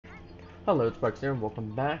Hello, it's Sparks here, and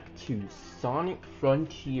welcome back to Sonic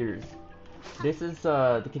Frontiers. This is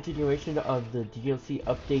the continuation of the DLC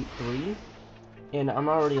Update 3, and I'm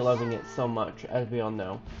already loving it so much, as we all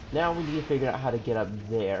know. Now we need to figure out how to get up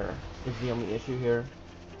there, is the only issue here.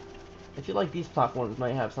 I feel like these platforms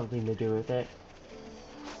might have something to do with it.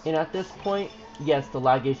 And at this point, yes, the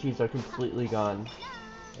lag issues are completely gone.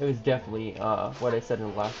 It was definitely what I said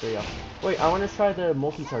in the last video. Wait, I want to try the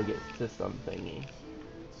multi-target system thingy.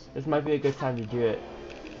 This might be a good time to do it.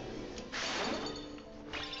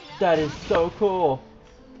 That is so cool.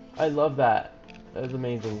 I love that. That is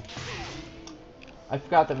amazing. I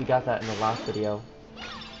forgot that we got that in the last video.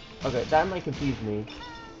 Okay, that might confuse me,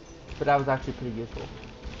 but that was actually pretty useful.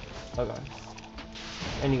 Okay.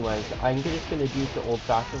 Anyways, I'm just gonna do it the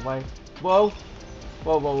old-fashioned way. Whoa!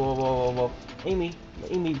 Whoa, whoa, whoa, whoa, whoa, whoa.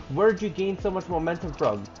 Amy, where'd you gain so much momentum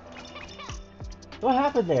from? What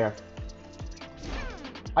happened there?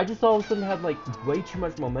 I just all of a sudden had like way too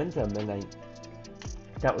much momentum, and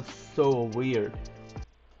that was so weird.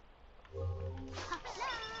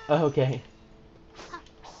 Okay.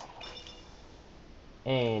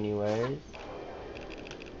 Anyways.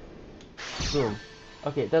 Boom.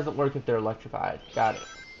 Okay, it doesn't work if they're electrified. Got it.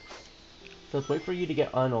 So let's wait for you to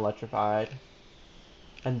get unelectrified.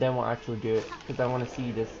 And then we'll actually do it. Because I want to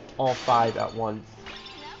see this all 5 at once.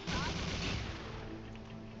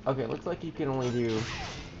 Okay, looks like you can only do...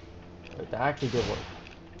 Wait, that actually did work.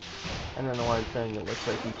 I don't know why I'm saying it looks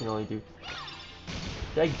like you can only do...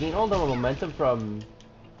 Did I gain all the momentum from...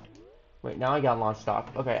 Wait, now I got launched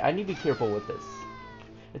off. Okay, I need to be careful with this.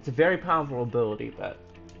 It's a very powerful ability, but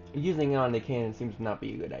using it on the cannon seems to not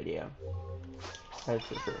be a good idea. That's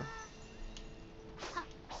for sure.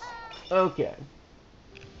 Okay.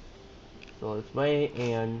 So let's wait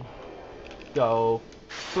and go.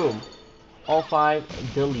 Boom. All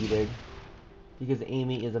 5 deleted. Because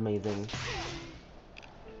Amy is amazing.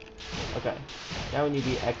 Okay. Now we need to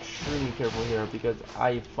be extremely careful here because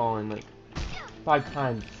I've fallen like 5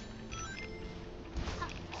 times.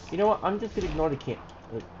 You know what? I'm just gonna ignore the can.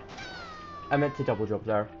 I meant to double jump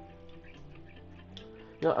there.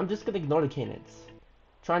 You know, I'm just gonna ignore the cannons.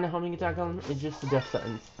 Trying to homing attack on them is just a death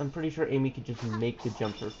sentence. I'm pretty sure Amy could just make the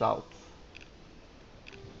jump herself.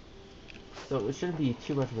 So it shouldn't be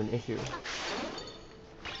too much of an issue.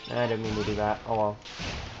 I didn't mean to do that. Oh well.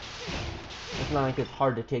 It's not like it's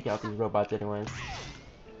hard to take out these robots anyways.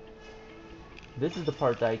 This is the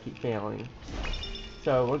part that I keep failing.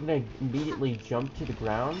 So we're gonna immediately jump to the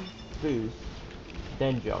ground, boost,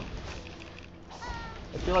 then jump.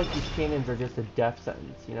 I feel like these cannons are just a death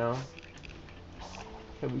sentence, you know?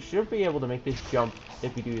 Okay, we should be able to make this jump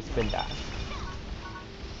if we do a spin dash.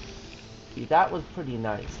 See, that was pretty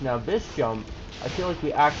nice. Now this jump, I feel like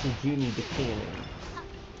we actually do need the cannon.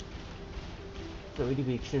 So we need to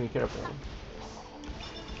be extremely careful.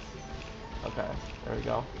 Okay, there we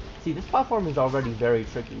go. See, this platform is already very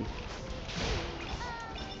tricky.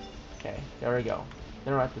 Okay, there we go.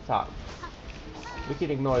 Then we're at the top. We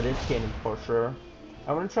can ignore this cannon for sure.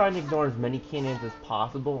 I want to try and ignore as many cannons as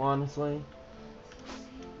possible, honestly.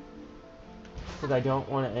 Because I don't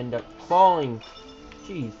want to end up falling.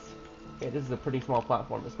 Jeez. Okay, this is a pretty small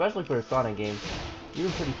platform, especially for a Sonic game.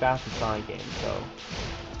 Even pretty fast in Sonic games, so...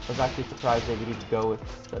 I was actually surprised they would even go with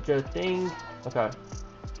such a thing. Okay.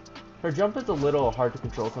 Her jump is a little hard to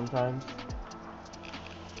control sometimes.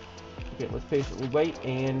 Okay, let's patiently wait,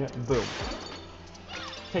 and boom.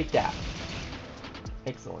 Take that.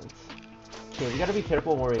 Excellent. Okay, we gotta be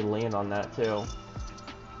careful where we land on that, too.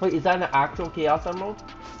 Wait, is that an actual Chaos Emerald?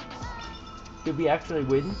 Did we actually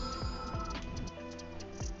win?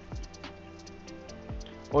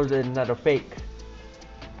 Or is it another fake?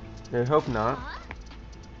 I hope not.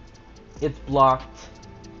 It's blocked.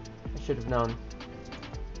 I should have known.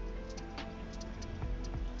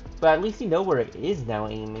 But at least you know where it is now,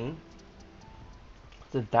 Amy.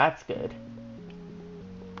 So that's good.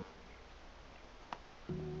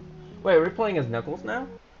 Wait, we're playing as Knuckles now?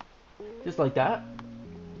 Just like that?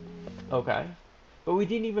 Okay. But we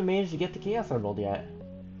didn't even manage to get the Chaos Emerald yet.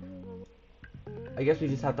 I guess we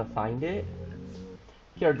just have to find it.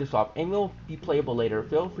 Character swap. Amy will be playable later.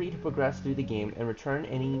 Feel free to progress through the game and return to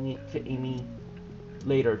Amy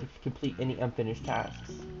later to complete any unfinished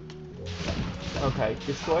tasks. Okay,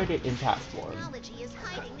 destroy the impact form.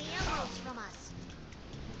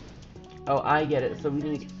 Oh, I get it. So we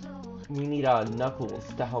need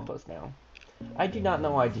Knuckles to help us now. I do not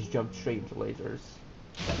know why I just jumped straight into lasers.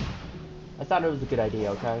 I thought it was a good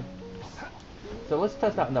idea, okay? So let's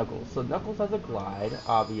test out Knuckles. So Knuckles has a glide,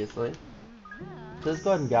 obviously. So let's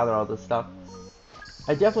go ahead and gather all this stuff.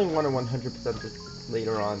 I definitely want to 100% this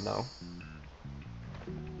later on, though.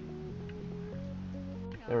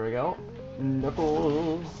 There we go.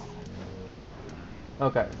 Knuckles.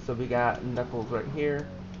 Okay, so we got Knuckles right here.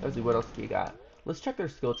 Let's see, what else do we got? Let's check their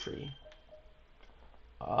skill tree.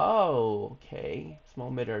 Oh, okay.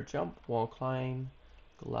 Small mid-air jump, wall climb,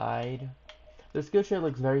 glide. The skill tree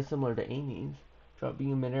looks very similar to Amy's. Drop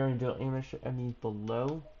being mid-air and deal damage to enemies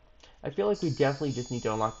below. I feel like we definitely just need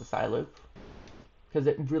to unlock the side loop, because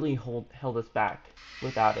it really held us back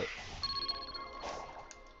without it.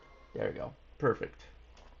 There we go. Perfect.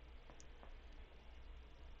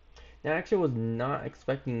 Now, I actually was not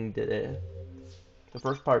expecting the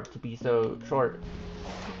first part to be so short.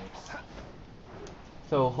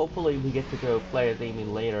 So hopefully we get to go play as Amy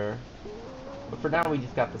later. But for now we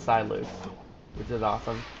just got the side loop, which is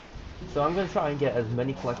awesome. So I'm going to try and get as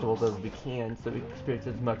many collectibles as we can so we can experience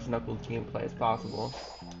as much Knuckles gameplay as possible.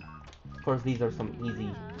 Of course, these are some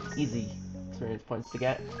easy experience points to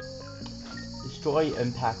get. Destroy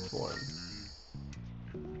Impact Form.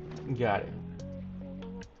 Got it.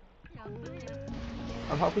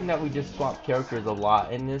 I'm hoping that we just swap characters a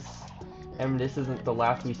lot in this, and this isn't the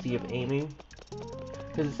last we see of Amy.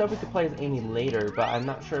 Because it said we could play as Amy later, but I'm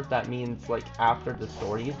not sure if that means, like, after the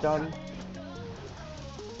story is done.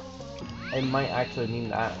 It might actually mean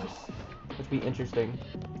that. It'd be interesting.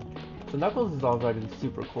 So Knuckles is already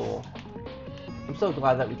super cool. I'm so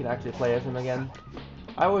glad that we can actually play as him again.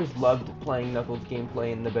 I always loved playing Knuckles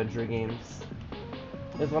gameplay in the adventure games.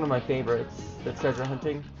 It's one of my favorites. The treasure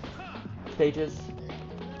hunting stages.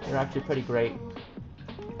 They're actually pretty great.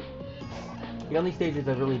 The only stages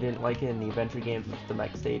I really didn't like in the adventure games was the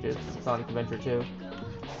mech stages, Sonic Adventure 2.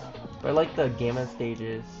 But I like the Gamma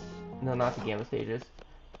stages. No, not the Gamma stages.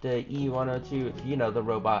 The E102, you know, the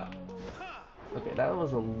robot. Okay, that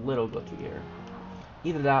was a little glitchy here.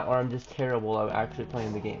 Either that or I'm just terrible at actually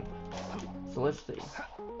playing the game. So let's see.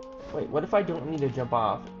 Wait, what if I don't need to jump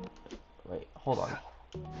off? Wait, hold on.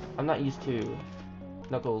 I'm not used to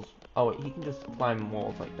Knuckles. Oh wait, he can just climb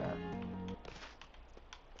walls like that.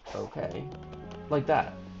 Okay. Like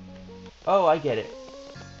that. Oh, I get it.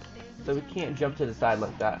 So we can't jump to the side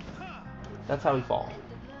like that. That's how we fall.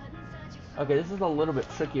 Okay, this is a little bit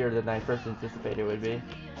trickier than I first anticipated it would be.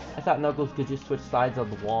 I thought Knuckles could just switch sides on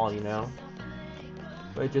the wall, you know?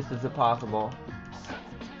 But it just isn't possible.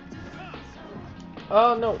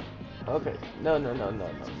 Oh, no. Okay. No.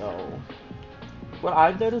 What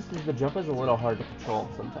I've noticed is the jump is a little hard to control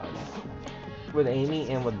sometimes. With Amy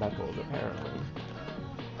and with Knuckles, apparently.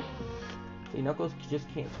 See, Knuckles just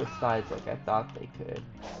can't switch sides like I thought they could.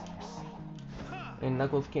 And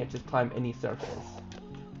Knuckles can't just climb any surface.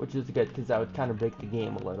 Which is good, because that would kind of break the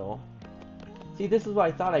game a little. See, this is what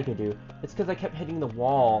I thought I could do. It's because I kept hitting the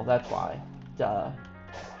wall, that's why. Duh.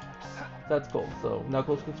 That's cool. So,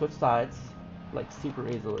 Knuckles can switch sides, like, super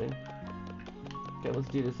easily. Okay, let's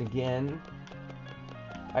do this again.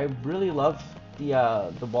 I really love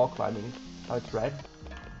the wall climbing. How it's red.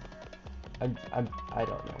 I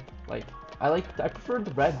don't know. Like, I prefer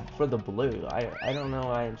the red for the blue. I don't know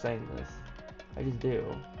why I'm saying this. I just do.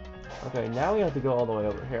 Okay, now we have to go all the way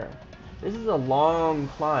over here. This is a long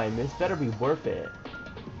climb. This better be worth it.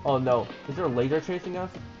 Oh no, is there a laser chasing us?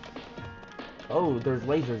 Oh, there's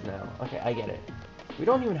lasers now. Okay, I get it. We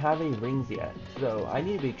don't even have any rings yet, so I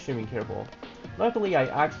need to be extremely careful. Luckily, I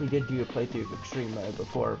actually did do a playthrough of Extreme Mode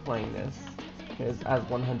before playing this, because as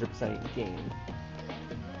 100% game.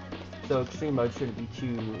 So Extreme Mode shouldn't be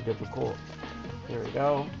too difficult. Here we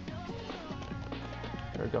go.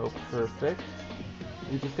 There we go, perfect.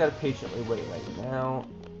 We just gotta patiently wait right now,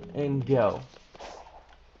 and go.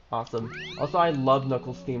 Awesome. Also, I love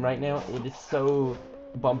Knuckles' theme right now. It is so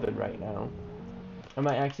bumping right now. I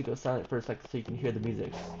might actually go silent for a second so you can hear the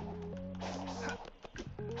music.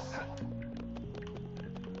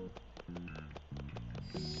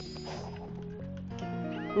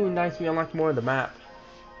 Ooh, nice, we unlocked more of the map.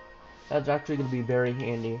 That's actually going to be very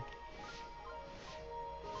handy.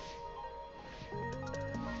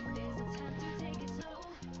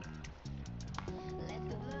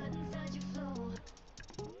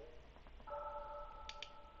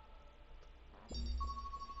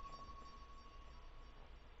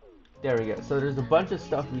 There we go. So there's a bunch of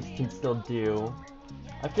stuff we can still do.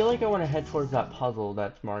 I feel like I want to head towards that puzzle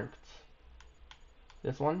that's marked.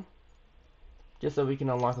 This one. Just so we can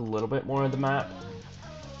unlock a little bit more of the map.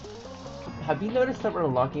 Have you noticed that we're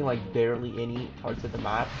unlocking like barely any parts of the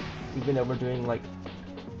map? Even though we're doing like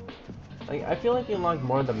I feel like we unlock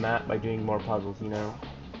more of the map by doing more puzzles, you know?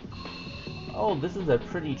 Oh, this is a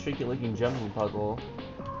pretty tricky looking jumping puzzle.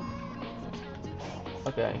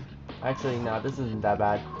 Okay. Actually, no, this isn't that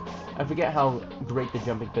bad. I forget how great the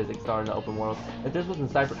jumping physics are in the open world. If this was in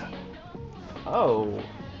Cyber... Oh,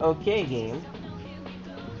 okay, game.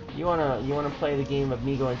 You wanna play the game of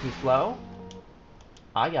me going too slow?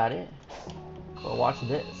 I got it. Well, watch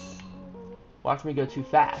this. Watch me go too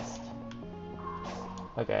fast.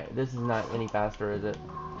 Okay, this is not any faster, is it?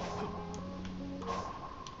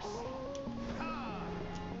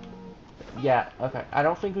 Yeah, okay. I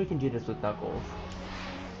don't think we can do this with Knuckles.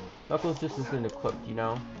 Knuckles just isn't equipped, you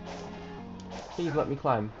know? Please let me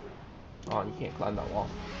climb. Oh, you can't climb that wall.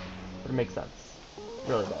 But it makes sense. It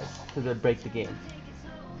really does. Because it would break the game.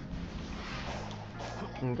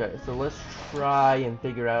 Okay, so let's try and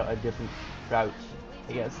figure out a different route,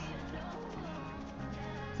 I guess.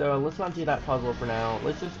 So let's not do that puzzle for now.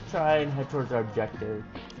 Let's just try and head towards our objective.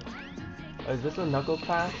 Oh, is this a Knuckles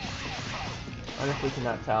path? Honestly,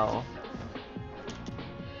 cannot tell.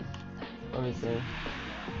 Let me see.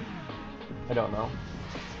 I don't know.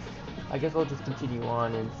 I guess I'll just continue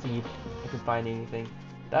on and see if I can find anything.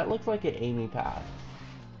 That looks like an Amy path.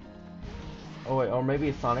 Oh wait, or maybe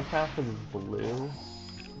a Sonic path because it's blue.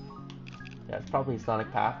 Yeah, it's probably a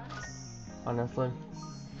Sonic path, honestly.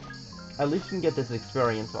 At least we can get this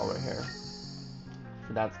experience while we're here.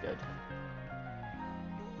 So that's good.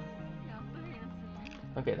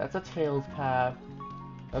 Okay, that's a Tails path.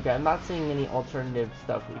 Okay, I'm not seeing any alternative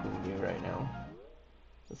stuff we can do right now.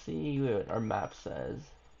 Let's see what our map says.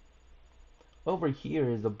 Over here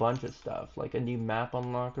is a bunch of stuff, like a new map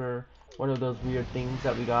unlocker, one of those weird things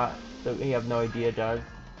that we got that we have no idea does.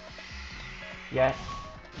 Yet.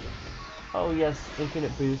 Oh yes,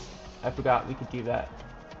 infinite boost. I forgot we could do that.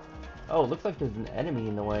 Oh, it looks like there's an enemy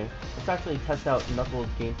in the way. Let's actually test out Knuckles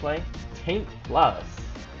gameplay. Tank Plus.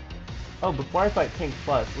 Oh, before I fight Tank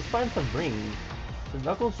Plus, let's find some rings. Is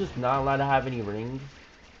Knuckles just not allowed to have any rings?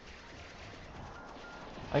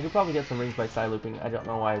 I could probably get some rings by side looping. I don't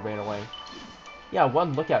know why I ran away. Yeah,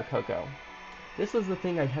 one lookout Coco. This was the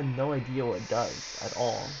thing I had no idea what it does at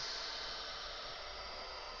all.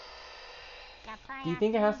 Do you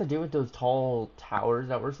think it has to do with those tall towers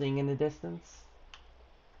that we're seeing in the distance?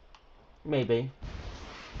 Maybe.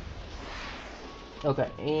 Okay,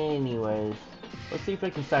 anyways. Let's see if I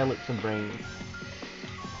can side loop some rings.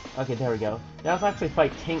 Okay, there we go. Now let's actually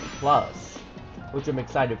fight Tank Plus, which I'm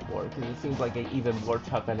excited for, because it seems like an even more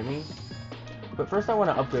tough enemy. But first I want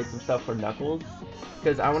to upgrade some stuff for Knuckles,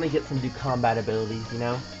 because I want to get some new combat abilities, you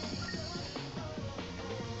know?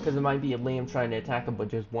 Because it might be lame trying to attack him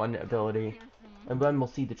with just one ability. And then we'll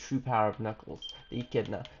see the true power of Knuckles, the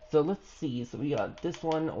Echidna. So let's see, so we got this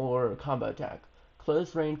one or combo attack.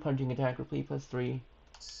 Close range punching attack, repeat +3.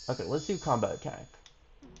 Okay, let's do combo attack.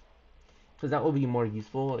 Because that will be more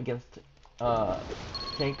useful against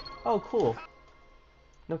Tank. Oh, cool.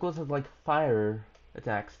 Knuckles has like fire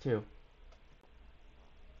attacks too.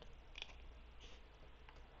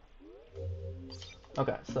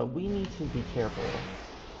 Okay, so we need to be careful.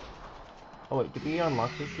 Oh wait, did we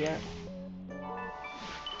unlock this yet?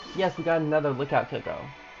 Yes, we got another lookout Coco.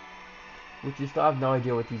 Which you still have no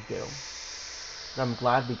idea what these do. But I'm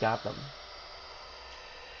glad we got them.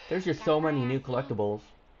 There's just so many new collectibles.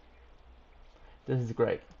 This is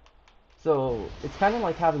great. So, it's kind of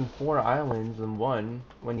like having 4 islands in one,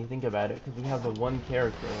 when you think about it, because we have the one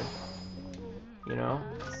character, you know?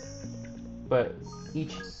 But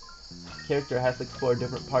each character has to explore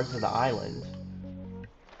different parts of the island.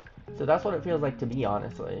 So that's what it feels like to me,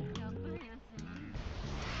 honestly.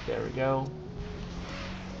 There we go.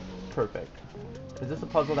 Perfect. Is this a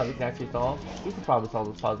puzzle that we can actually solve? We can probably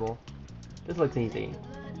solve this puzzle. This looks easy.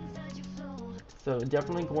 So,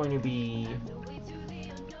 definitely going to be...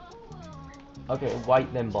 Okay,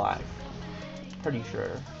 white then black. Pretty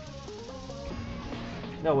sure.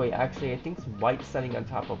 No, wait, actually, I think it's white setting on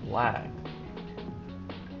top of black.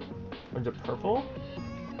 Or is it purple?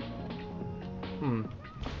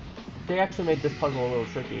 They actually made this puzzle a little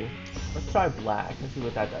tricky. Let's try black and see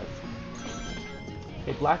what that does.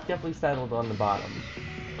 Okay, black definitely settled on the bottom.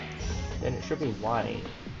 Then it should be white.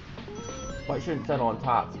 White shouldn't settle on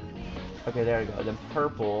top. Okay, there we go. Then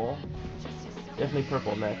purple. Definitely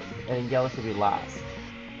purple next. And then yellow should be last.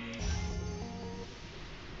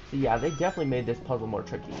 So yeah, they definitely made this puzzle more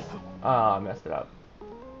tricky. Oh, I messed it up.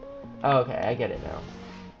 Oh, okay, I get it now.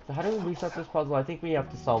 So how do we reset this puzzle? I think we have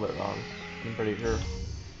to solve it wrong. I'm pretty sure.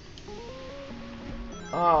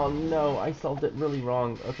 Oh no, I solved it really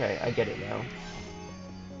wrong. Okay, I get it now.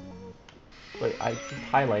 Wait, I just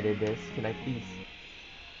highlighted this. Can I please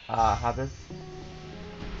have this?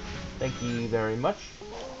 Thank you very much.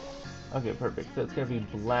 Okay, perfect. So it's gonna be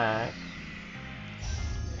black,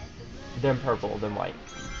 then purple, then white.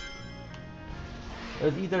 It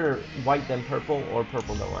was either white then purple or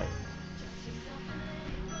purple then white.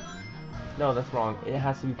 No, that's wrong. It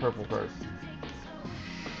has to be purple first.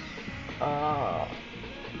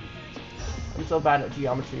 I'm so bad at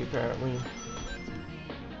geometry, apparently.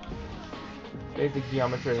 Basic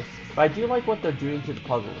geometry. But I do like what they're doing to the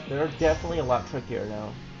puzzles. They're definitely a lot trickier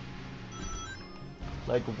now.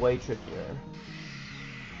 Like, way trickier.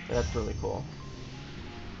 And that's really cool.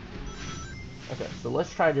 Okay, so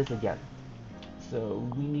let's try this again. So,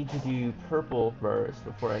 we need to do purple first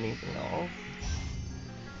before anything else.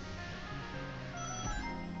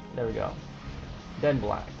 There we go. Then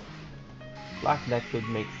black. Black next would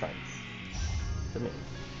make sense to me.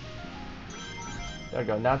 There we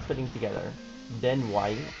go, now it's fitting together. Then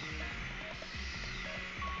white.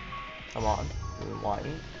 Come on, white.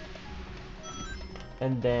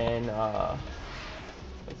 And then,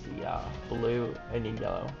 let's see, blue and then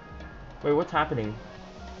yellow. Wait, what's happening?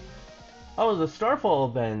 Oh, the Starfall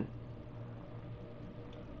event.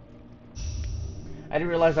 I didn't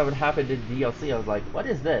realize that would happen in DLC. I was like, what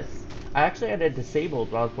is this? I actually had it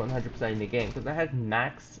disabled while I was 100% in the game because I had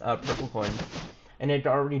max purple coins and it had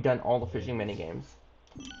already done all the fishing minigames.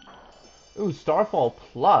 Ooh, Starfall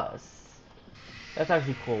Plus. That's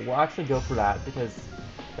actually cool. We'll actually go for that because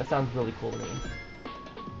that sounds really cool to me.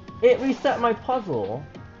 It reset my puzzle.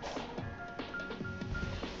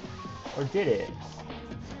 Or did it?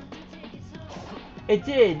 It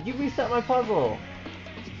did! You reset my puzzle!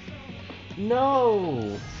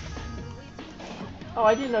 No! Oh,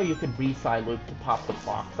 I didn't know you could re-side loop to pop the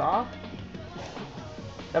box off.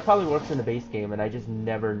 That probably works in the base game and I just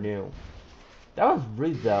never knew. That was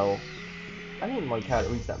rude though. I didn't like how it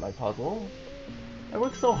reset my puzzle. I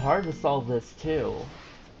worked so hard to solve this too.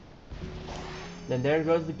 Then there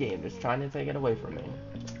goes the game, just trying to take it away from me.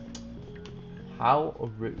 How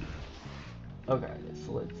rude. Okay,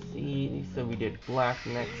 so let's see. So we did black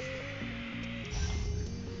next.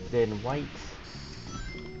 Then white.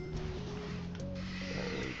 There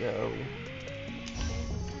we go.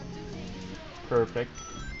 Perfect.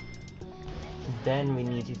 Then we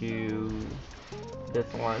need to do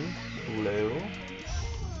this one, blue.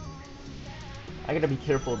 I gotta be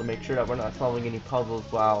careful to make sure that we're not solving any puzzles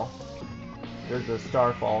while there's a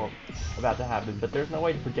starfall about to happen, but there's no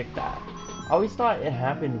way to predict that. I always thought it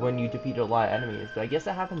happened when you defeated a lot of enemies, but I guess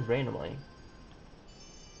it happens randomly.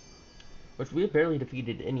 Which we have barely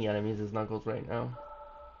defeated any enemies as Knuckles right now.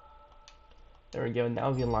 There we go,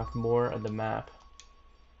 now we unlock more of the map.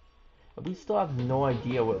 But we still have no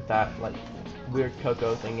idea what that, like, weird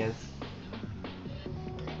Coco thing is.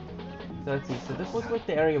 So let's see, so this looks like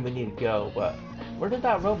the area we need to go, but where did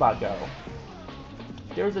that robot go?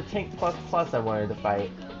 There was a Tank Plus I wanted to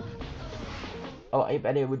fight. Oh, I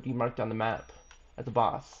bet it would be marked on the map as a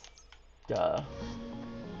boss. Duh.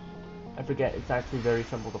 I forget, it's actually very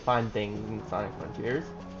simple to find things in Sonic Frontiers.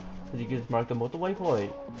 Because you can just mark them with the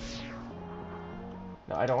waypoint.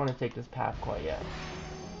 No, I don't want to take this path quite yet.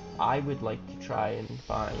 I would like to try and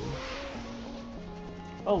find...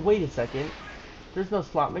 Oh, wait a second. There's no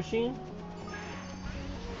slot machine?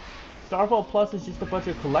 Starfall Plus is just a bunch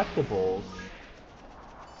of collectibles.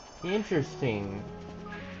 Interesting.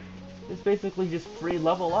 It's basically just free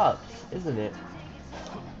level ups, isn't it?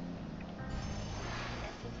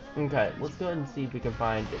 Okay, let's go ahead and see if we can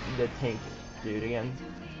find the tank dude again.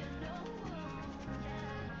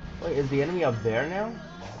 Wait, is the enemy up there now?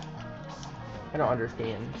 I don't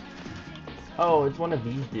understand. Oh, it's one of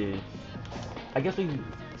these dudes. I guess we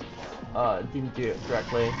didn't do it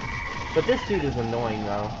correctly. But this dude is annoying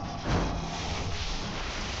though.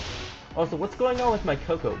 Also, what's going on with my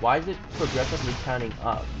Coco? Why is it progressively counting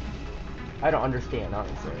up? I don't understand,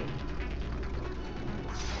 honestly.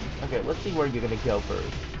 Okay, let's see where you're gonna go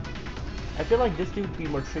first. I feel like this dude would be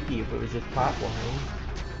more tricky if it was just platforming.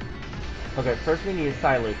 Okay, first we need a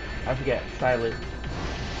Psylocke. I forget, Psylocke.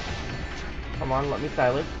 Come on, let me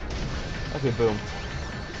Psylocke. Okay, boom.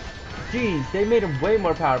 Jeez, they made him way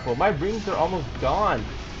more powerful. My rings are almost gone.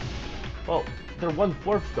 Well, they're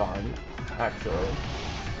 1/4 gone, actually.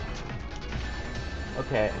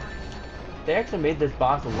 Okay. They actually made this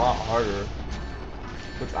boss a lot harder,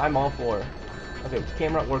 which I'm all for. Okay,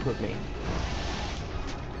 camera, work with me.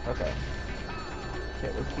 Okay.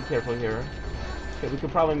 Okay, let's be careful here. Okay, we can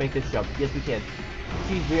probably make this jump. Yes, we can.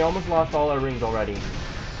 Jeez, we almost lost all our rings already.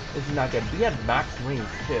 This is not good. We have max rings,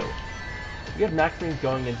 too. We have max rings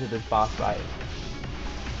going into this boss fight.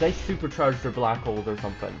 They supercharged their black holes or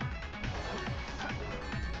something.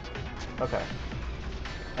 Okay.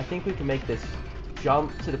 I think we can make this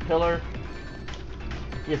jump to the pillar.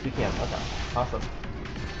 Yes, we can. Okay. Awesome.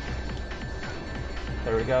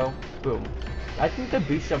 There we go. Boom. I think the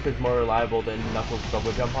boost jump is more reliable than Knuckles'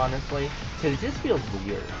 double jump, honestly, because it just feels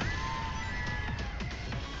weird.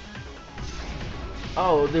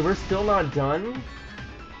 Oh, they were still not done?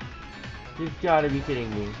 You've gotta be kidding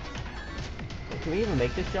me. Can we even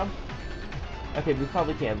make this jump? Okay, we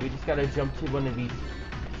probably can. We just gotta jump to one of these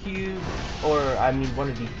cubes, or I mean one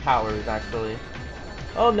of these towers actually.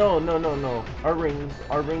 Oh no, no, no, no. Our rings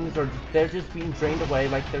are, they're just being drained away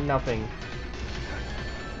like they're nothing.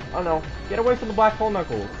 Oh no, get away from the black hole,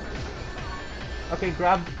 Knuckles. Okay,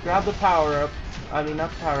 grab the power up. I mean, not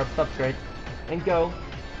the power up, substrate. And go.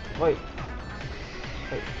 Wait,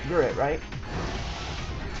 you're it, right?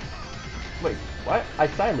 Wait, what? I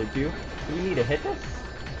side looped you. Do we need to hit this?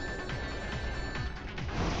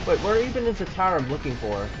 Wait, where even is the tower I'm looking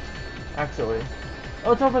for? Actually.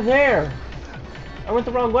 Oh, it's over there! I went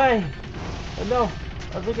the wrong way! Oh no,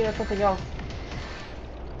 I was looking at something else.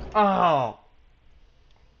 Oh!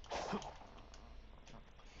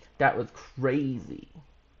 That was crazy.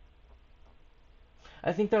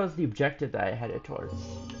 I think that was the objective that I headed towards.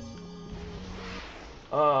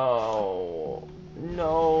 Oh,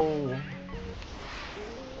 no.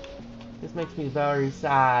 This makes me very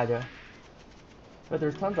sad. But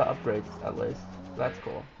there's tons of upgrades, at least. That's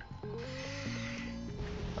cool.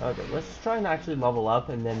 Okay, let's try and actually level up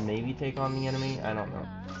and then maybe take on the enemy. I don't know.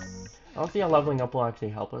 I don't see how leveling up will actually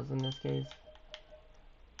help us in this case.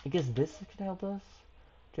 I guess this could help us.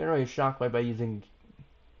 Generate a shockwave by using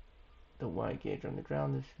the Y gauge on the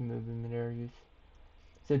ground. This can move in mid-air use.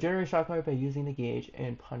 So generate a shockwave by using the gauge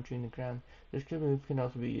and punching the ground. This move can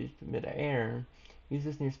also be used mid-air. Use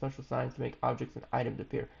this near special signs to make objects and items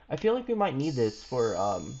appear. I feel like we might need this for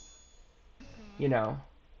you know,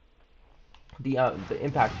 the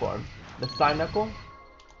impact form. The side knuckle.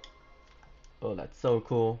 Oh, that's so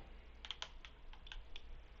cool.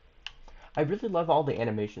 I really love all the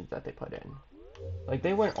animations that they put in. Like,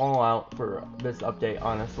 they went all out for this update,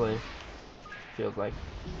 honestly. Feels like.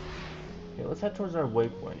 Okay, let's head towards our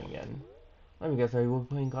waypoint again. Let me guess, our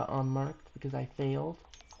waypoint got unmarked because I failed.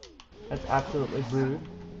 That's absolutely rude.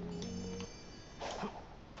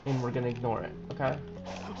 And we're gonna ignore it, okay?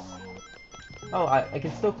 Oh, I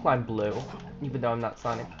can still climb blue, even though I'm not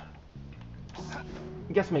Sonic.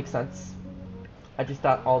 I guess makes sense. I just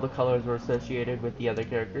thought all the colors were associated with the other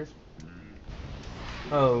characters.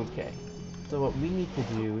 Okay, so what we need to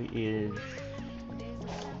do is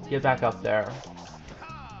get back up there.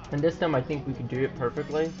 And this time I think we can do it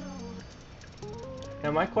perfectly.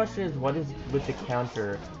 Now my question is, what is with the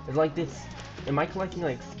counter? Is like this, am I collecting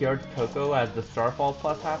like Scared Coco as the Starfall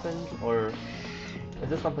Plus happens? Or is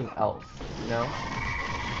this something else, you know?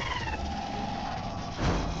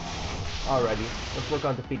 Alrighty, let's work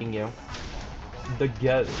on defeating you. The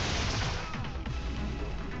Ghost.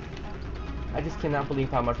 I just cannot believe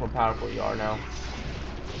how much more powerful you are now.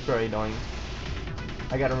 It's very annoying.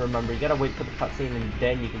 I gotta remember, you gotta wait for the cutscene and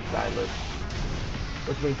then you can side loop.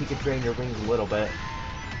 Which means you can drain your rings a little bit.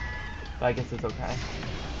 But I guess it's okay.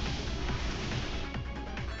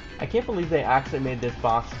 I can't believe they actually made this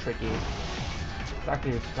boss tricky. It's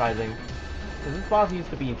actually surprising. Because this boss used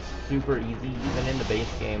to be super easy, even in the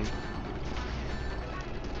base game.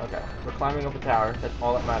 Okay, we're climbing up a tower. That's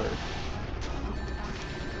all that matters.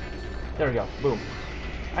 There we go. Boom.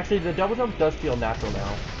 Actually, the double jump does feel natural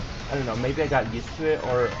now. I don't know, maybe I got used to it,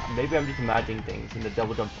 or maybe I'm just imagining things, and the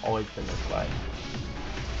double jump's always been this way.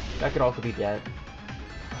 That could also be it.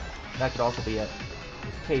 That could also be it.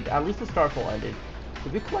 Okay, at least the Starfall ended.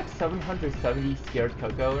 Did we collect 770 Scared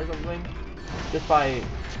Coco or something? Just by...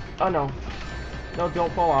 Oh no. No,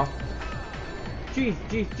 don't fall off. Jeez,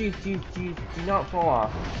 jeez, jeez, jeez, jeez. Do not fall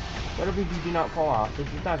off. Whatever you do not fall off. This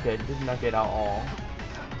is not good. This is not good at all.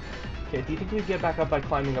 Okay, do you think we can get back up by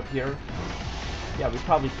climbing up here? Yeah, we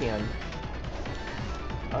probably can.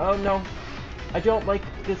 Oh no. I don't like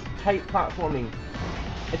this tight platforming.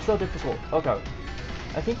 It's so difficult. Okay.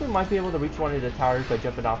 I think we might be able to reach one of the towers by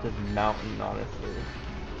jumping off this mountain, honestly.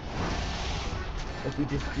 If we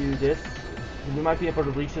just do this, then we might be able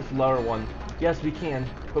to reach this lower one. Yes, we can,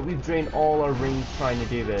 but we've drained all our rings trying to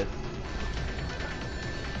do this.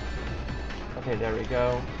 Okay, there we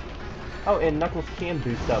go. Oh, and Knuckles can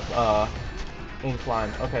boost up, and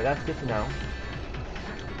climb. Okay, that's good to know.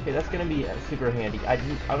 Okay, that's gonna be super handy. I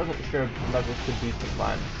wasn't sure if Knuckles could boost and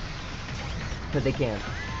climb. But they can.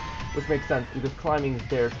 Which makes sense, because climbing is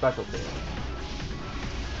their specialty.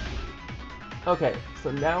 Okay,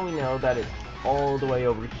 so now we know that it's all the way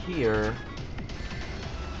over here.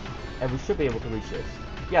 And we should be able to reach this.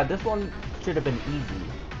 Yeah, this one should have been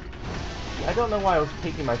easy. I don't know why I was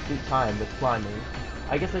taking my sweet time with climbing.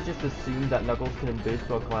 I guess I just assumed that Knuckles couldn't boost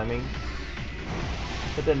while climbing.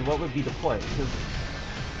 But then what would be the point? Because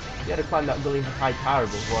you had to climb that really high tower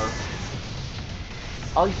before.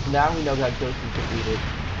 At least now we know that Ghost is defeated.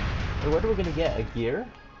 And what are we gonna get? A gear?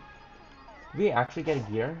 Did we actually get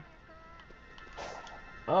a gear?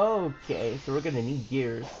 Okay, so we're gonna need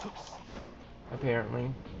gears, apparently.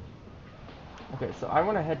 Okay, so I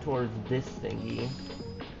want to head towards this thingy.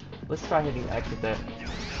 Let's try hitting X with it.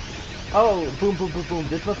 Oh, boom, boom, boom, boom.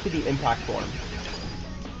 This must be the impact form.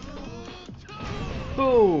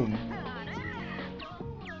 Boom!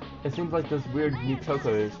 It seems like this weird new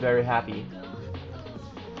Coco is very happy.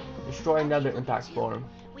 Destroy another impact form.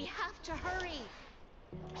 We have to hurry.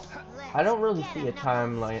 I don't really see a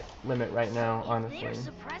time limit right now, honestly. They're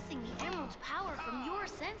suppressing the emerald's power from your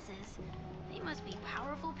senses. They must be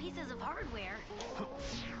powerful pieces of hardware.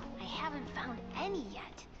 I haven't found any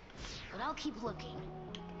yet, but I'll keep looking.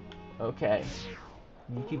 Okay.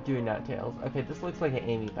 You keep doing that, Tails. Okay, this looks like an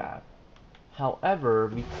Amy path.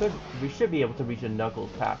 However, we should be able to reach a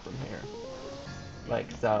Knuckles path from here.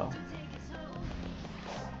 Like so.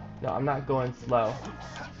 No, I'm not going slow.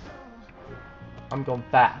 I'm going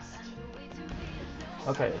fast.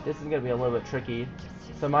 Okay, this is gonna be a little bit tricky.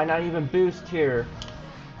 So might not even boost here.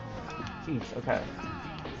 Jeez, okay.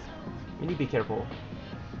 We need to be careful.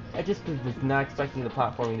 I just was not expecting the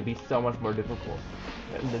platforming to be so much more difficult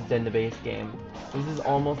than the base game. This is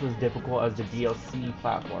almost as difficult as the DLC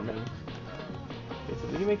platforming. Okay, so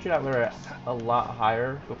we need to make sure that we're a lot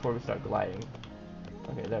higher before we start gliding.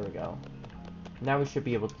 Okay, there we go. Now we should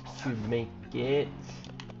be able to make it.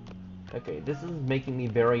 Okay, this is making me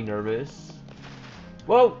very nervous.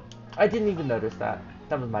 Whoa! I didn't even notice that.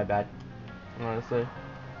 That was my bad, honestly.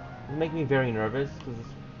 It's making me very nervous because this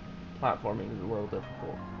platforming is a little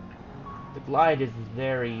difficult. The glide is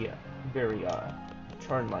very, very,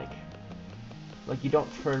 turn-like. Like, you don't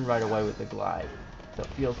turn right away with the glide. So it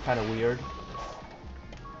feels kind of weird.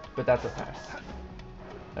 But that's okay.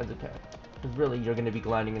 That's okay. Because really, you're going to be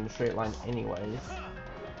gliding in a straight line anyways.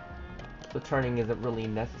 So turning isn't really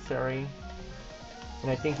necessary. And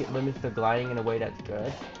I think it limits the gliding in a way that's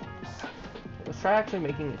good. Let's try actually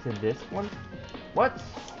making it to this one. What?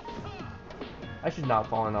 I should not have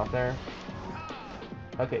fallen off there.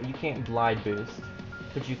 Okay, you can't glide boost.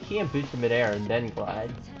 But you can boost in midair and then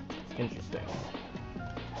glide. Interesting.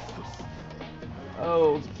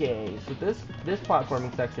 Okay, so this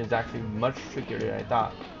platforming section is actually much trickier than I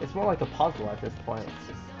thought. It's more like a puzzle at this point.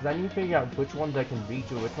 Because I need to figure out which ones I can reach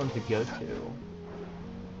and which ones to go to.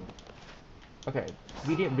 Okay,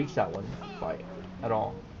 we didn't reach that one quite at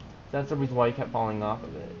all. That's the reason why you kept falling off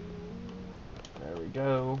of it. There we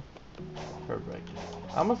go. Perfect.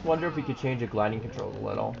 I almost wonder if we could change the gliding controls a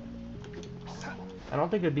little. I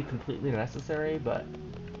don't think it'd be completely necessary, but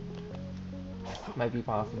it might be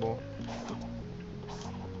possible.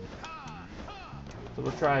 So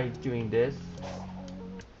we'll try doing this.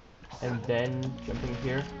 And then jumping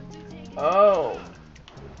here. Oh!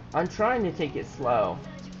 I'm trying to take it slow.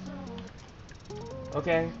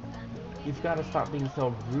 Okay? You've got to stop being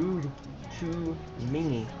so rude to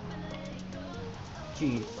me.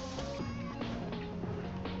 Jeez.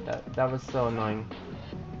 That was so annoying.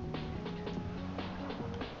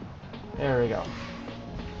 There we go.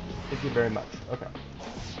 Thank you very much. Okay.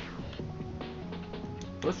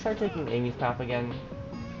 Let's try taking Amy's path again.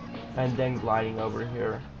 And then gliding over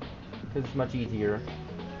here. Because it's much easier.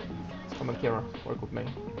 Come on, camera. Work with me.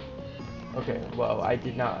 Okay, well, I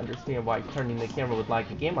did not understand why turning the camera would lag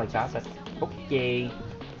the game like that, but okay.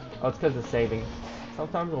 Oh, it's because of saving.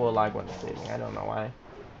 Sometimes it will lag when it's saving. I don't know why.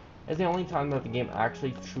 It's the only time that the game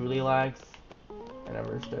actually truly lags. I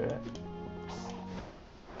never understood it.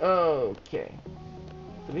 Okay.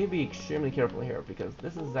 So we need to be extremely careful here because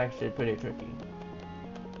this is actually pretty tricky.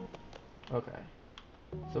 Okay.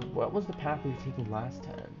 So what was the path we were taking last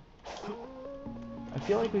time? I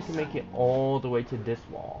feel like we can make it all the way to this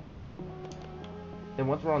wall. Then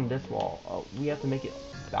once we're on this wall, we have to make it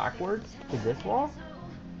backwards to this wall?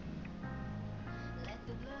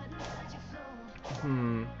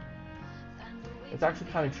 It's actually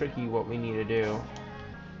kind of tricky what we need to do.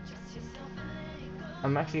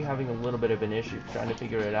 I'm actually having a little bit of an issue trying to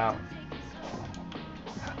figure it out.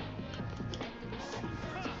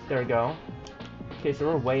 There we go. Okay, so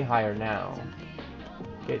we're way higher now.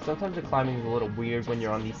 Okay, sometimes the climbing is a little weird when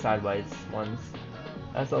you're on these sideways ones.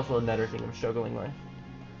 That's also another thing I'm struggling with.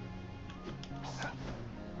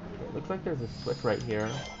 Okay, looks like there's a switch right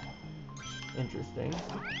here. Interesting.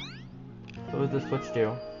 So what does this switch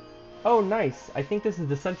do? Oh, nice! I think this is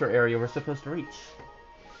the center area we're supposed to reach.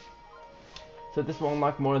 So this will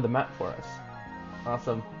unlock more of the map for us.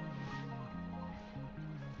 Awesome.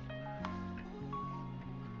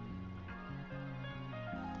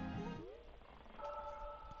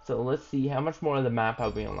 So let's see, how much more of the map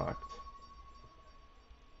have we unlocked?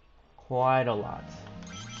 Quite a lot.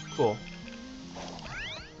 Cool.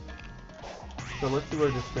 So let's see where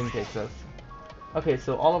this thing takes us. Okay,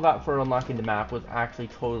 so all of that for unlocking the map was actually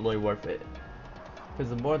totally worth it. Because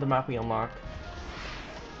the more the map we unlock,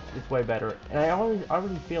 it's way better. And I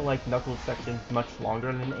already feel like Knuckles section's much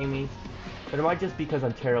longer than Amy's. But it might just because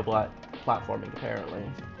I'm terrible at platforming, apparently.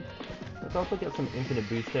 Let's also get some infinite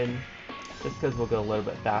boost in, just because we'll go a little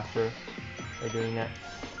bit faster by doing that.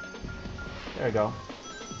 There we go.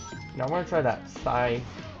 Now I want to try that Psy.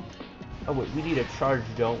 Oh wait, we need a charge,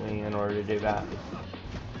 don't we, in order to do that?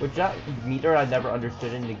 Which that meter I never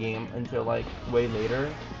understood in the game until like way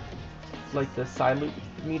later. Like the Psy loop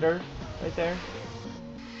meter right there.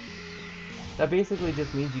 That basically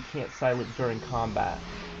just means you can't Psy loop during combat.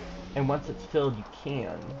 And once it's filled, you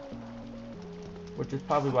can. Which is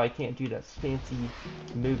probably why I can't do that fancy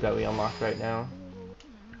move that we unlocked right now.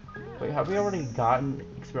 Wait, have we already gotten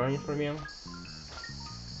experience from you?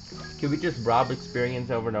 Can we just rob experience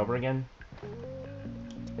over and over again?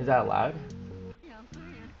 Is that allowed?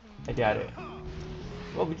 I doubt it.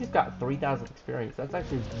 Well, we just got 3,000 experience. That's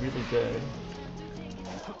actually really good.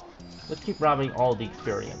 Let's keep robbing all the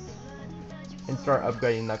experience. And start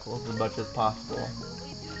upgrading Knuckles as much as possible.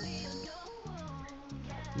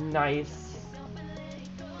 Nice.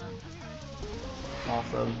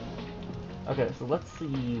 Awesome. Okay, so let's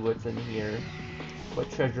see what's in here.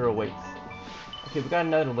 What treasure awaits. Okay, we got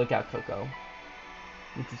another Lookout Coco.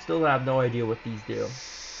 We still have no idea what these do.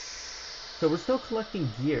 So we're still collecting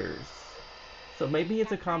gears. So maybe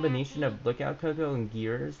it's a combination of Lookout Coco and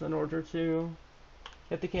gears in order to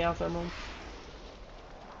get the Chaos Emeralds?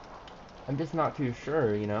 I'm just not too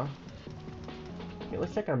sure, you know? Okay,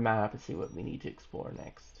 let's check our map and see what we need to explore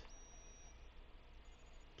next.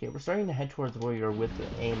 Okay, we're starting to head towards where you're with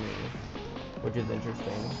Amy, which is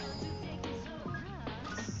interesting.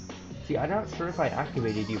 See, I'm not sure if I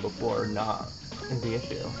activated you before or not, is the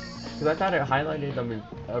issue. Because I thought it highlighted them in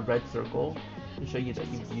a red circle to show you that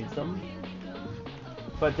you've used them.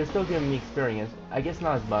 But they're still giving me experience. I guess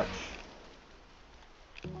not as much.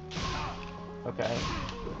 Okay.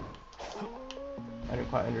 I didn't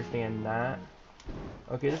quite understand that.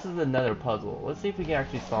 Okay, this is another puzzle. Let's see if we can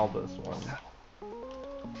actually solve this one.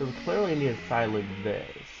 So we clearly need to side loop this.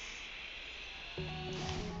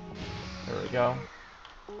 There we go.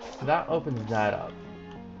 So that opens that up.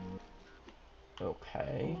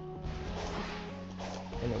 Okay.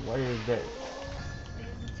 And then what is this?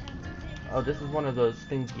 Oh, this is one of those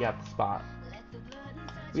things you have to spot.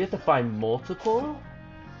 We have to find multiple?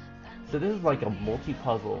 So this is like a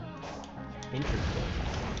multi-puzzle. Interesting.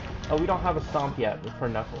 Oh, we don't have a stomp yet for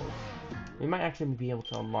Knuckles. We might actually be able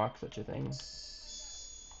to unlock such a thing.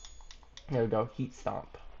 There we go, heat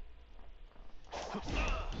stomp.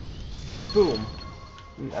 Boom!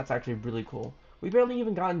 That's actually really cool. We barely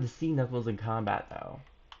even gotten to see Knuckles in combat though.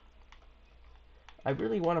 I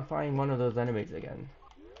really want to find one of those enemies again.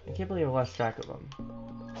 I can't believe I lost track of them.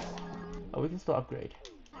 Oh, we can still upgrade.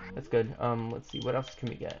 That's good. Let's see, what else can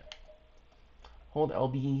we get? Hold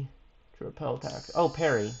LB to repel attacks. Oh,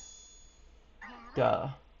 parry. Duh.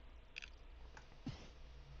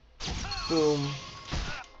 Boom.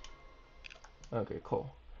 Okay,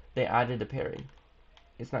 cool. They added a parry.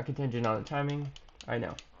 It's not contingent on the timing. I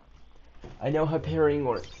know. I know how parrying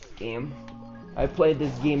works, game. I've played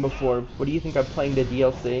this game before. What do you think I'm playing the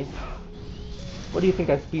DLC? What do you think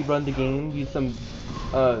I speedrun the game? Use some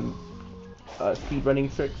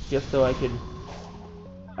speedrunning tricks just so I could,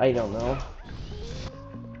 I don't know,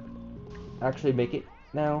 actually make it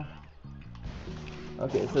now?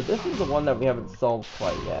 Okay, so this is the one that we haven't solved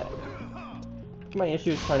quite yet. My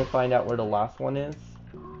issue is trying to find out where the last one is.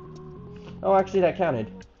 Oh, actually that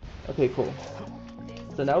counted. Okay, cool.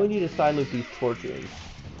 So now we need to side loop these torches.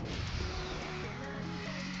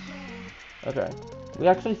 Okay. We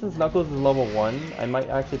actually, since Knuckles is level 1, I might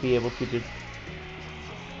actually be able to just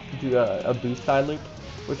do a boost side loop,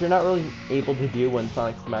 which you're not really able to do when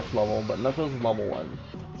Sonic's max level, but Knuckles is level 1.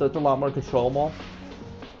 So it's a lot more controllable.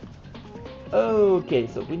 Okay,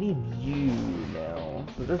 so we need you now.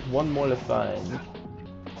 So there's one more to find.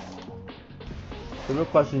 The real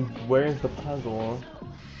question is, where is the puzzle?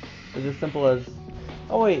 It's as simple as...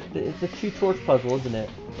 Oh wait, it's a 2-torch puzzle, isn't it?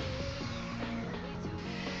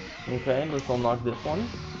 Okay, let's unlock this one.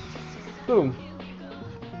 Boom!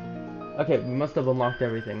 Okay, we must have unlocked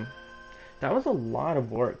everything. That was a lot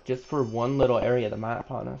of work just for one little area of the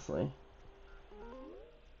map, honestly.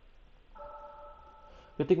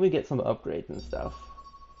 Good thing we get some upgrades and stuff.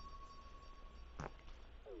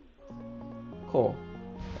 Cool.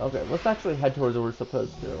 Okay, let's actually head towards where we're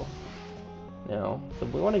supposed to. Now, so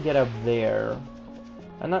we want to get up there.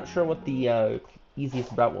 I'm not sure what the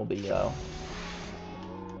easiest route will be, though.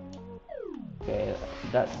 Okay,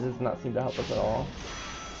 that does not seem to help us at all.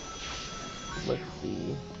 let's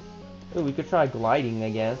see. Ooh, we could try gliding, I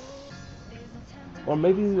guess. Or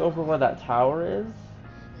maybe over where that tower is?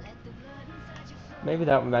 Maybe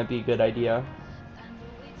that might be a good idea.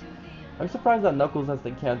 I'm surprised that Knuckles has to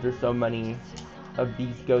encounter so many of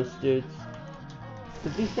these ghost dudes.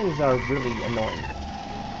 Because these things are really annoying.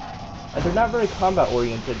 And they're not very combat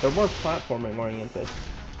oriented, they're more platforming oriented.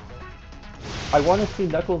 I want to see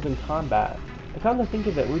Knuckles in combat. And come to think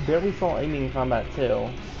of it, we barely saw Amy in combat too.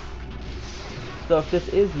 So if this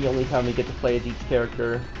is the only time we get to play as each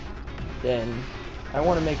character, then I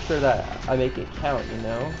want to make sure that I make it count, you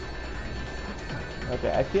know?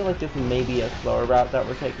 Okay, I feel like this may be a slower route that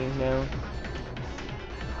we're taking now.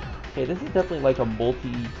 Okay, this is definitely like a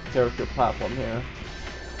multi-character platform here.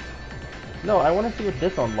 No, I want to see what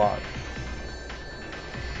this unlocks.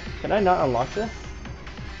 Can I not unlock this?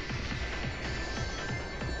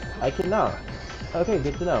 I cannot. Okay,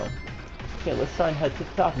 good to know. Okay, let's try and head to the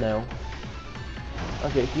top now.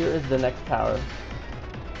 Okay, here is the next tower.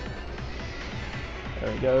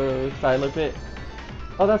 There we go, side loop it.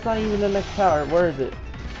 Oh, that's not even the next tower. Where is it?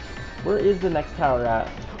 Where is the next tower at?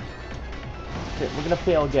 Okay, we're gonna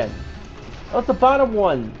fail again. Oh, it's the bottom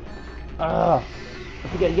one! Ah! I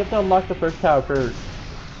forget, you have to unlock the first tower first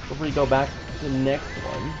before you go back to the next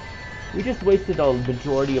one. We just wasted a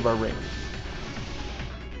majority of our rings.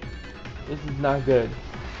 This is not good.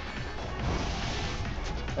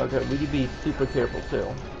 Okay, we need to be super careful too.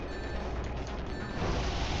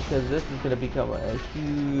 Because this is gonna become a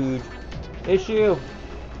huge issue.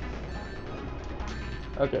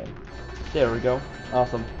 Okay, there we go.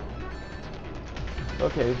 Awesome.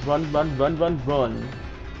 Okay, run, run, run, run, run.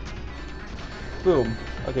 Boom.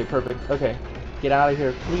 Okay, perfect. Okay, get out of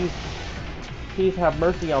here, please. Please have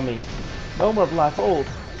mercy on me. No more black holes.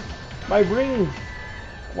 My rings.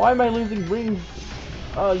 Why am I losing rings?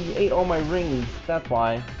 Oh, you ate all my rings. That's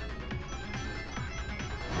why.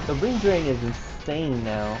 The ring drain is insane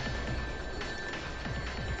now.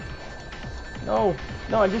 No,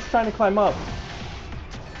 no, I'm just trying to climb up.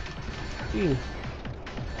 Jeez.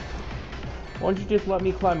 Won't you just let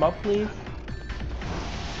me climb up, please?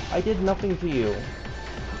 I did nothing to you.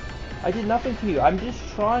 I did nothing to you. I'm just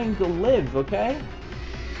trying to live, okay?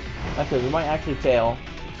 Okay, we might actually fail.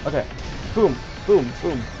 Okay. Boom, boom,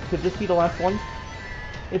 boom. Could this be the last one?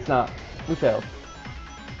 It's not. We failed.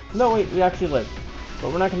 No, wait, we actually lived.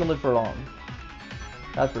 But we're not gonna live for long.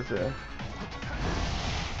 That's for sure.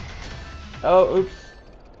 Oh, oops.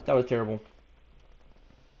 That was terrible.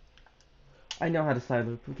 I know how to side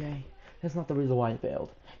loop, okay? That's not the reason why I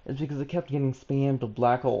failed. It's because I kept getting spammed with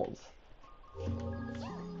black holes.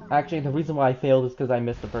 Actually, the reason why I failed is because I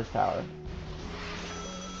missed the first tower.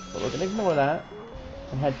 So we're gonna ignore that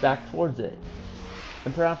and head back towards it.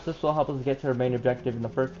 And perhaps this will help us get to our main objective in the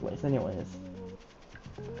first place anyways.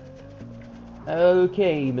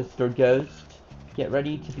 Okay, Mr. Ghost. Get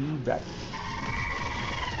ready to be ready.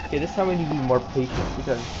 Okay, this time we need to be more patient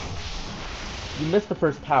because you missed the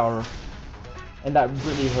first tower. And that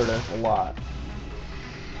really hurt us a lot.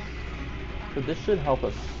 So this should help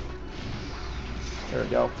us. There we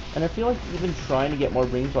go. And I feel like even trying to get more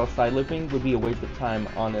rings while side looping would be a waste of time,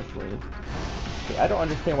 honestly. Okay, I don't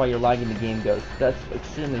understand why you're lagging the game, Ghost. That's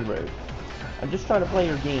extremely rude. I'm just trying to play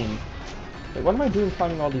your game. Wait, what am I doing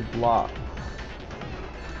climbing all these blocks?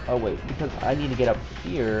 Oh wait, because I need to get up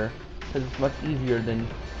here, because it's much easier than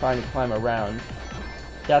trying to climb around.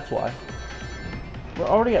 That's why. We're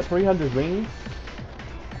already at 300 rings,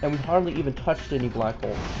 and we hardly even touched any black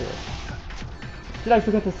holes here. Did I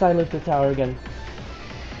forget to side loop the tower again?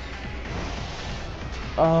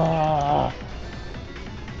 Ah.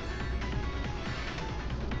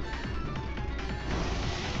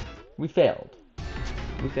 We failed.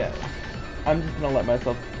 We failed. I'm just gonna let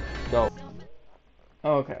myself go.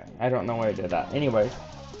 Okay, I don't know why I did that. Anyways.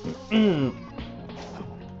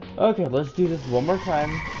 Okay, let's do this one more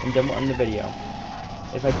time, and then we'll end the video.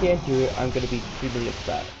 If I can't do it, I'm gonna be extremely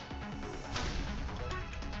upset.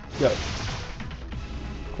 Ghost.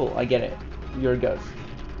 Cool, I get it. You're a ghost.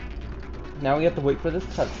 Now we have to wait for this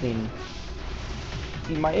cutscene.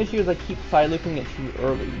 See, my issue is I keep side looping it too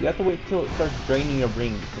early. You have to wait till it starts draining your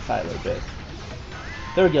rings to side loop it.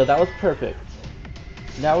 There we go, that was perfect.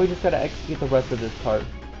 Now we just gotta execute the rest of this part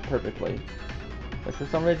perfectly. But for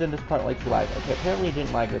some reason this part likes to lag. Okay, apparently it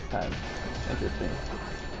didn't lag this time. Interesting.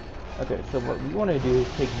 Okay, so what we want to do is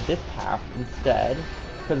take this path instead,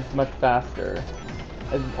 because it's much faster.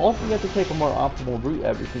 And also we have to take a more optimal route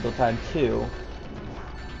every single time too.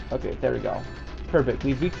 Okay, there we go. Perfect,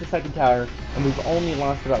 we've reached the second tower, and we've only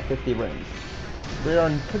lost about 50 rings. We're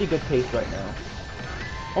on pretty good pace right now.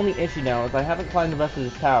 Only issue now is I haven't climbed the rest of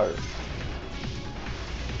this tower.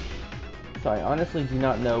 So I honestly do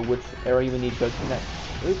not know which area we need to go to next.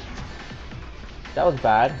 Oops. That was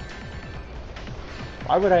bad.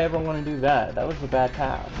 Why would I ever want to do that? That was a bad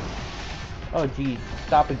path. Oh geez.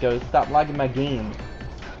 Stop it, Ghost. Stop lagging my game.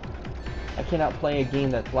 I cannot play a game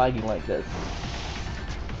that's lagging like this.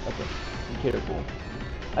 Okay. Be careful.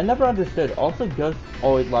 I never understood. Also, Ghost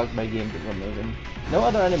always lags my game for some reason. No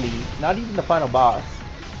other enemy, not even the final boss,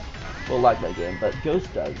 will lag my game, but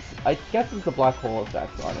Ghost does. I guess it's the black hole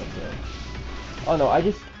effect on it here. Oh no, I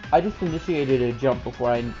just initiated a jump before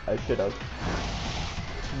I should have.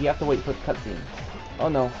 You have to wait for the cutscene. Oh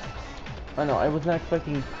no. Oh no, I was not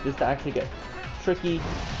expecting this to actually get tricky.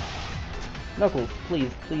 Knuckles,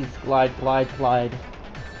 please, please, glide, glide, glide.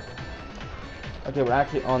 Okay, we're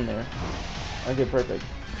actually on there. Okay, perfect.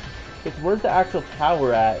 Okay, so where's the actual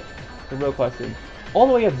tower at? The real question. All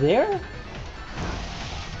the way up there?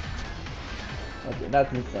 Okay,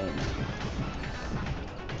 that's insane.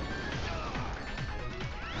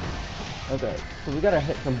 Okay, so we gotta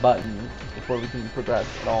hit some buttons before we can progress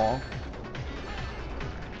at all.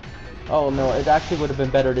 Oh no, it actually would have been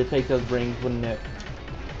better to take those rings, wouldn't it?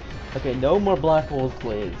 Okay, no more black holes,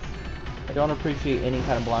 please. I don't appreciate any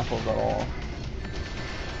kind of black holes at all.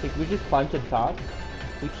 Okay, can we just climb to the top?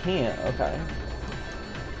 We can't, okay.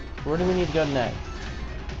 Where do we need to go next?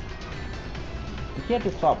 We can't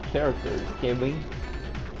just swap characters, can we?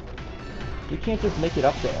 We can't just make it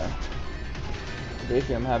up there. The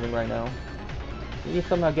issue I'm having right now. We need to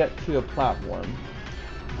somehow get to a platform.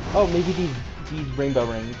 Oh, maybe these rainbow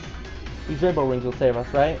rings. These rainbow rings will save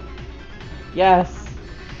us, right? Yes!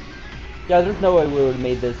 Yeah, there's no way we would have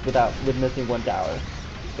made this with missing one tower.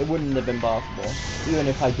 It wouldn't have been possible, even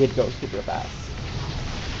if I did go super fast.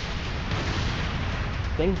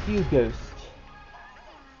 Thank you, Ghost.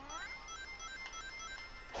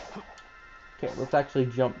 Okay, let's actually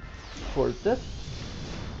jump towards this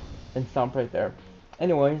and stomp right there.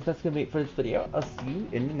 Anyways, that's gonna be it for this video. I'll see you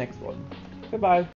in the next one. Goodbye.